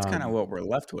 That's kind of what we're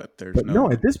left with. There's But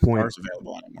no, at this point, stars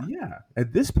available anymore. yeah,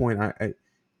 at this point,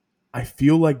 I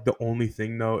feel like the only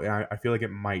thing though, I feel like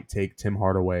it might take Tim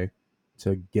Hardaway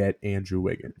to get Andrew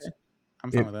Wiggins. Okay.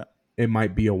 I'm fine with that. It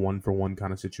might be a 1-for-1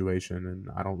 kind of situation, and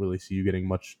I don't really see you getting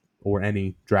much or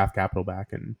any draft capital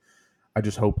back. And I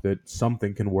just hope that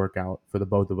something can work out for the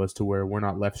both of us to where we're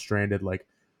not left stranded. Like,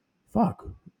 fuck,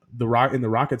 in the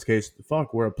Rockets case,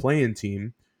 fuck, we're a play-in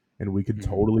team, and we could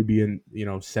totally be in, you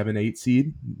know, 7-8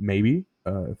 seed maybe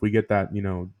if we get that, you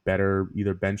know, better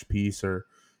either bench piece or,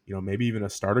 you know, maybe even a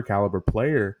starter caliber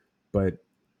player. But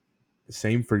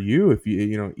same for you. If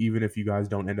you know, even if you guys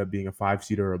don't end up being a 5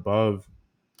 seed or above,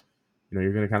 you know,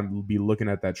 you're going to kind of be looking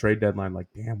at that trade deadline like,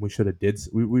 damn, we should have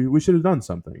we should have done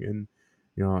something. And,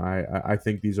 you know, I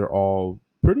think these are all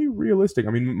pretty realistic. I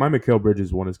mean, my Mikal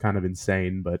Bridges one is kind of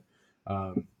insane, but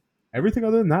everything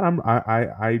other than that,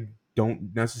 I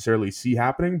don't necessarily see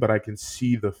happening, but I can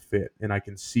see the fit and I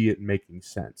can see it making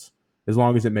sense as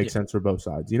long as it makes sense for both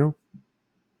sides, you know?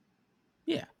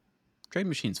 Yeah. Trade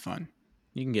machine's fun.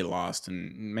 You can get lost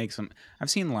and make some. I've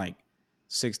seen like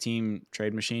 6-team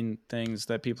trade machine things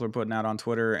that people are putting out on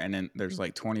Twitter, and then there's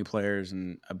like 20 players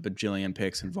and a bajillion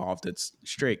picks involved. It's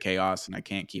straight chaos, and I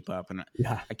can't keep up, and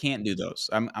I can't do those.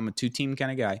 I'm a 2-team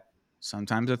kind of guy.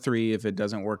 Sometimes a 3 if it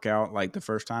doesn't work out like the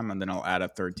first time, and then I'll add a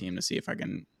 3rd team to see if I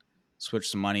can switch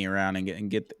some money around and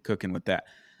get cooking with that.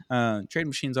 Trade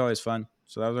machine's always fun.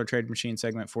 So that was our trade machine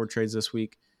segment. 4 trades this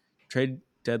week. Trade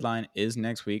deadline is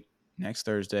next week. Next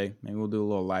Thursday. Maybe we'll do a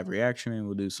little live reaction. Maybe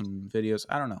we'll do some videos.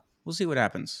 I don't know. We'll see what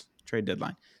happens. Trade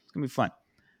deadline. It's going to be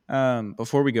fun.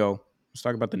 Before we go, let's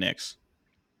talk about the Knicks.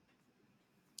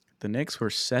 The Knicks were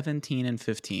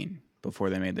 17-15 before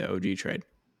they made the OG trade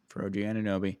for OG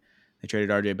Anunoby. They traded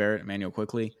RJ Barrett, Emmanuel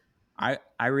Quickley. I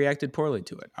reacted poorly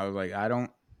to it. I was like, I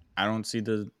don't see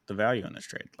the value in this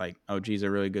trade. Like, OG's a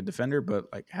really good defender, but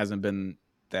like hasn't been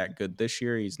that good this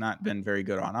year. He's not been very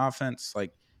good on offense.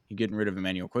 Like, you're getting rid of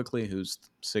Emmanuel Quickley, who's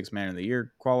 6th man of the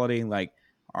year quality. Like,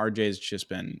 RJ's just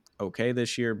been okay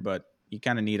this year, but you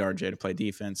kind of need RJ to play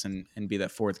defense and be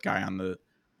that 4th guy on the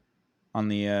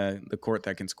court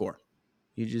that can score.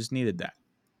 You just needed that.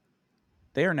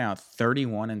 They are now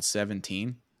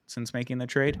 31-17 since making the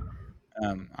trade.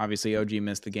 Obviously, OG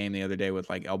missed the game the other day with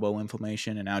like elbow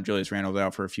inflammation, and now Julius Randle's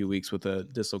out for a few weeks with a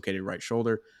dislocated right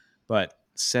shoulder. But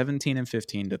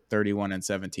 17-15 to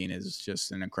 31-17 is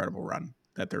just an incredible run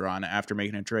that they're on after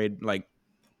making a trade. Like,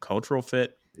 cultural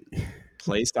fit,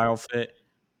 play style fit,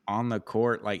 on the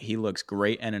court. Like, he looks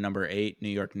great in a number 8 New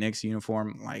York Knicks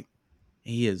uniform. Like,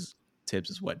 he is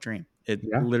Tibbs' wet dream. It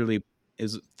literally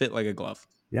is fit like a glove.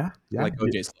 Yeah. Like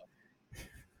OJ's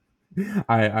glove.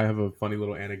 I have a funny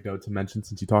little anecdote to mention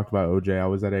since you talked about OJ. I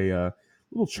was at a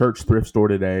little church thrift store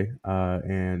today,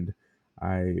 and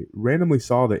I randomly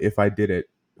saw the If I Did It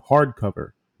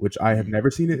hardcover, which I have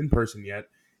never seen it in person yet.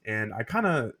 And I kind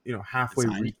of, you know,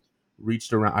 halfway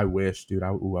reached around. I wish, dude.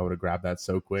 I would have grabbed that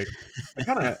so quick. I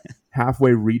kind of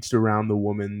halfway reached around the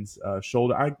woman's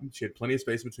shoulder. She had plenty of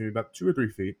space between me, about 2 or 3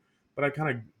 feet. But I kind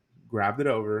of grabbed it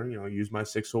over. Used my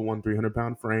 6'1",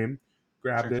 300-pound frame,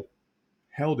 grabbed it,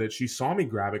 held it. She saw me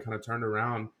grab it, kind of turned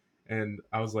around, and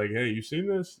I was like, "Hey, you seen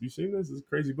this? You seen this? This is a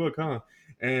crazy book, huh?"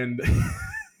 And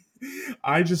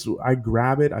I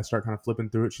grab it. I start kind of flipping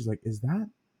through it. She's like, "Is that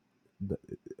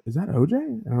OJ?"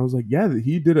 And I was like, "Yeah,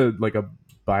 he did a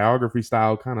biography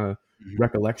style kind of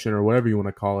recollection or whatever you want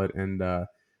to call it." And a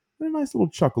nice little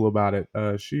chuckle about it.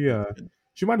 She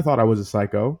might have thought I was a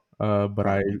psycho, but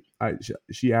Probably.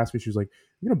 she asked me. She was like,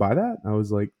 "You gonna buy that?" And I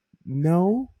was like,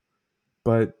 "No,"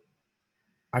 but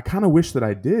I kind of wish that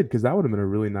I did, because that would have been a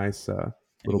really nice It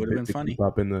little would have been bit to funny. keep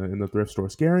up in the thrift store,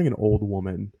 scaring an old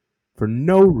woman for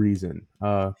no reason.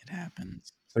 It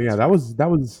happens. So yeah, that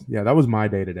was my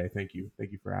day today. Thank you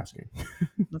for asking.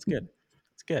 That's good.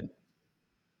 It's good.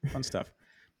 Fun stuff.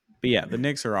 But yeah, the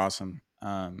Knicks are awesome.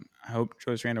 I hope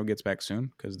Joyce Randle gets back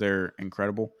soon because they're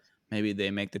incredible. Maybe they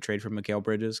make the trade for Mikal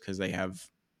Bridges because I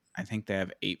think they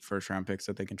have 8 first-round picks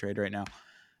that they can trade right now.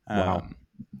 Wow.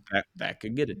 That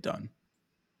could get it done.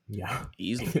 Yeah,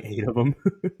 Easily. 8 of them.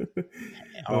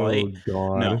 All 8.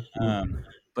 God. No.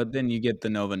 But then you get the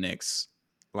Nova Knicks,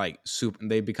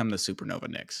 they become the Supernova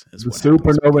Knicks. Is The what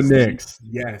happens. Supernova Knicks.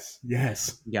 Yes.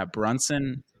 You got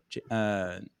Brunson,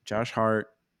 Josh Hart,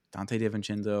 Dante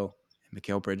DiVincenzo, and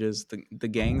Mikal Bridges. The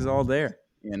gang's all there.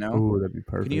 Oh, that'd be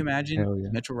perfect. Can you imagine Hell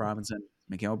yeah. Mitchell Robinson,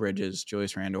 Mikal Bridges,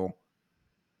 Joyce Randle,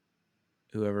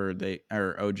 whoever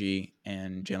or OG,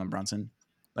 and Jalen Brunson?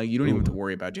 You don't even have to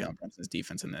worry about Jalen Brunson's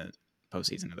defense in the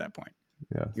postseason at that point.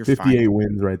 Yeah, You're 58 fine.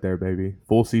 wins right there, baby.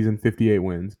 Full season, 58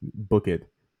 wins. Book it.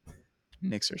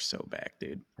 Knicks are so back,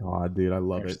 dude. Oh, dude, I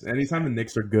love it. Anytime the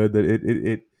Knicks are good,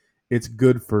 that it's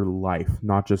good for life,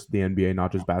 not just the NBA,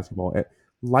 not just basketball.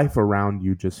 Life around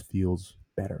you just feels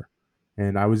better.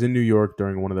 And I was in New York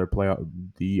during one of their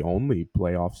the only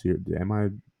playoffs here.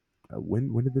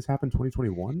 When did this happen?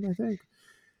 2021, I think.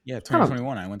 Yeah,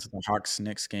 2021. I went to the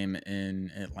Hawks-Knicks game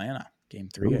in Atlanta, Game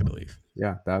 3, I believe.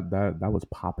 Yeah, that was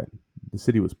popping. The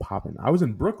city was popping. I was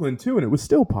in Brooklyn too, and it was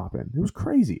still popping. It was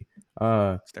crazy.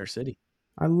 It's their city.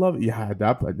 I love it. Yeah,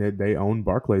 they owned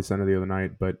Barclays Center the other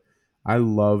night, but I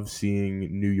love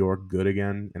seeing New York good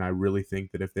again, and I really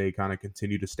think that if they kind of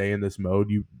continue to stay in this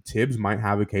mode, Tibbs might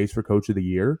have a case for Coach of the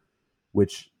Year,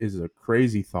 which is a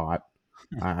crazy thought.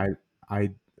 I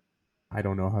I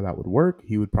don't know how that would work.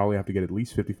 He would probably have to get at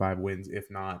least 55 wins,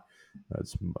 if not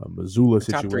it's a Missoula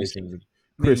situation,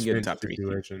 Chris Finch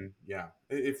situation. Yeah,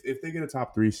 if they get a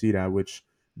top 3 seed, at which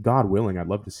God willing, I'd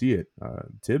love to see it.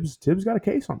 Tibbs got a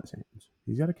case on his hands.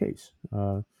 He's got a case.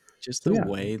 Just the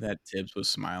way that Tibbs was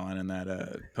smiling in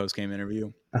that post-game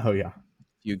interview. Oh yeah, a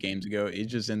few games ago, he's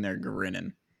just in there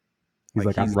grinning. He's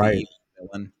like I'm right.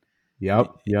 Villain.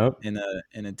 Yep. In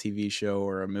a TV show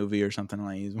or a movie or something,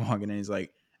 like he's walking in, he's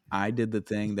like, I did the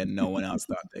thing that no one else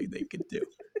thought they could do.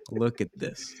 Look at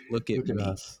this. Look at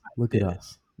me. Look at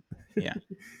us. Yeah.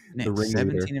 Knicks,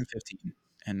 17 and 15,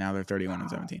 and now they're 31 and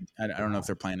 17. I don't know if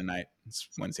they're playing tonight. It's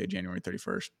Wednesday, January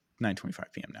 31st, 9:25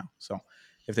 p.m. now. So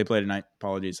if they play tonight,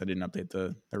 apologies, I didn't update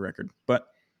the record. But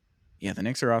yeah, the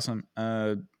Knicks are awesome.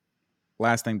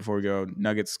 Last thing before we go,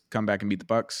 Nuggets come back and beat the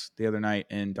Bucks the other night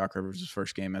in Doc Rivers'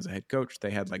 first game as a head coach.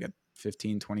 They had like a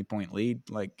 15, 20-point lead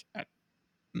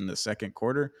in the second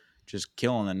quarter, just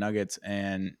killing the Nuggets,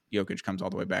 and Jokic comes all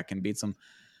the way back and beats them.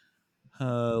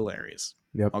 Hilarious.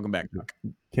 Yep. Welcome back, Doc.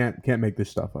 Can't make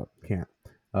this stuff up. Can't.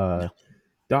 No.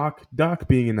 Doc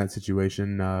being in that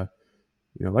situation,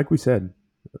 like we said,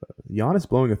 Giannis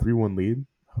blowing a 3-1 lead,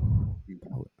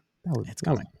 it's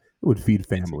coming. It would feed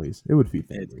families. It would feed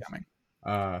families. It's coming.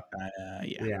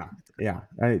 Yeah.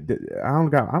 I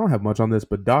don't have much on this,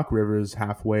 but Doc Rivers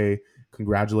halfway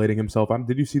congratulating himself.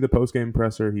 Did you see the post game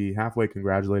presser? He halfway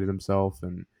congratulated himself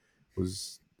and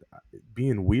was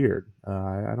being weird.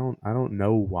 I don't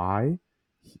know why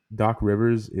Doc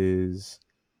Rivers is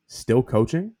still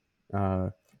coaching.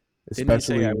 Especially, didn't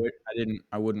he say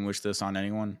I wouldn't wish this on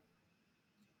anyone.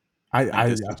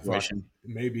 This situation.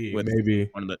 Maybe.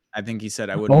 I think he said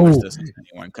I wouldn't wish this on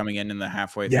anyone coming in the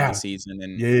halfway through the season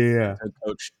and to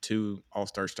coach 2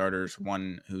 all-star starters,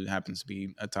 one who happens to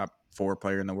be a top 4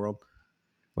 player in the world.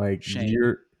 Like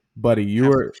shame.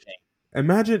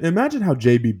 Imagine how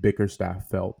JB Bickerstaff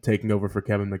felt taking over for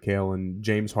Kevin McHale and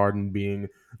James Harden being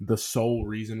the sole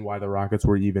reason why the Rockets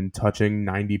were even touching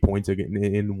 90 points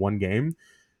in one game.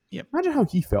 Yep. Imagine how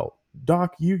he felt.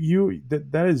 Doc,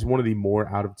 that is one of the more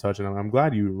out of touch, and I'm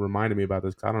glad you reminded me about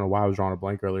this because I don't know why I was drawing a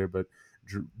blank earlier, but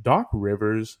Doc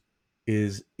Rivers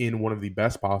is in one of the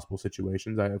best possible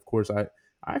situations.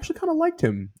 I actually kind of liked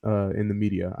him in the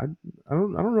media. I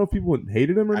don't know if people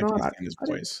hated him or I not. can't stand his I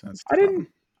didn't. voice. That's the I problem.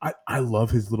 didn't. I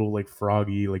love his little like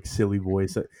froggy, like silly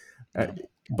voice. Yeah.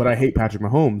 But I hate Patrick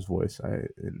Mahomes' voice.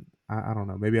 I don't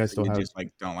know. Maybe I So still you have. just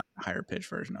like don't like the higher pitch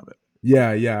version of it.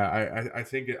 Yeah. I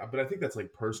think but I think that's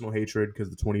like personal hatred because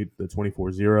the 24-0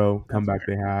 That's comeback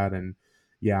fair. they had, and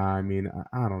yeah, I mean,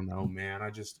 I don't know, man.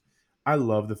 I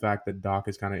love the fact that Doc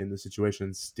is kind of in the situation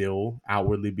and still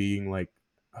outwardly being like,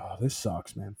 oh, this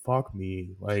sucks, man. Fuck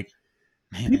me. Like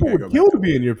Man, I people gotta would go back kill to to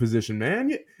be in work. your position,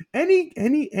 man.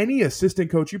 Any assistant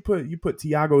coach, you put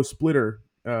Tiago Splitter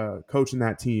coaching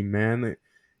that team, man.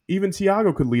 Even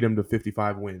Tiago could lead him to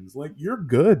 55 wins. Like, you're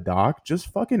good, Doc. Just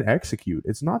fucking execute.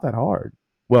 It's not that hard.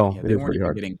 Well, Yeah, it they is weren't pretty even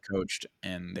hard. getting coached,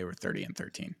 and they were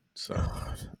 30-13. So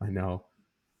I know.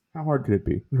 How hard could it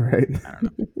be, right? I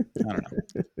don't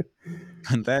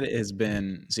know. That has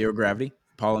been Zero Gravity,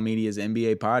 Apollo Media's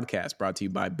NBA podcast, brought to you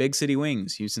by Big City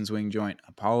Wings, Houston's Wing Joint,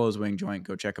 Apollo's Wing Joint.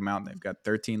 Go check them out. They've got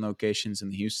 13 locations in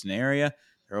the Houston area.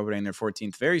 They're opening their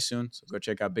 14th very soon, so go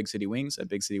check out Big City Wings at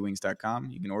bigcitywings.com.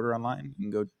 You can order online. You can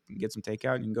go get some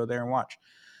takeout. You can go there and watch.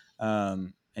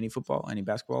 Any football, any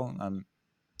basketball,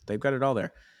 they've got it all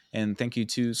there. And thank you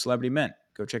to Celebrity Mint.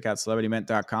 Go check out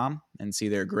celebritymint.com and see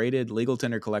their graded legal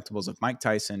tender collectibles of Mike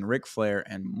Tyson, Ric Flair,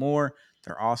 and more.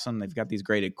 They're awesome. They've got these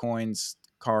graded coins,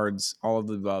 cards, all of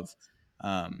the above.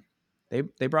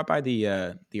 They brought by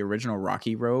the original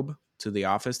Rocky robe to the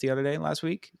office the other day last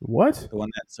week. What? The one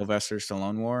that Sylvester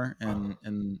Stallone wore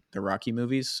in the Rocky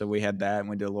movies. So we had that, and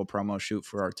we did a little promo shoot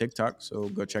for our TikTok. So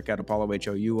go check out Apollo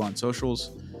HOU on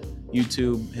socials,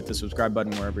 YouTube. Hit the subscribe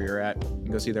button wherever you're at,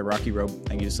 and go see their Rocky robe.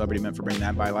 Thank you to Celebrity Mint for bringing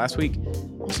that by last week.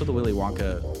 Also, the Willy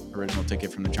Wonka original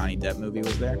ticket from the Johnny Depp movie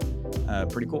was there.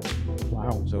 Pretty cool.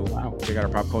 Wow. So wow. check out our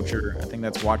pop culture. I think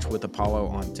that's Watch with Apollo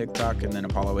on TikTok, and then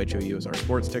Apollo HOU is our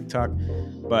sports TikTok.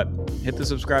 But hit the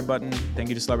subscribe button. Thank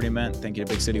you to Celebrity Mint. Thank you to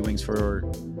Big City Wings for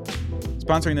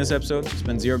sponsoring this episode. It's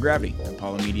been Zero Gravity,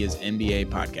 Apollo Media's NBA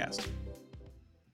podcast.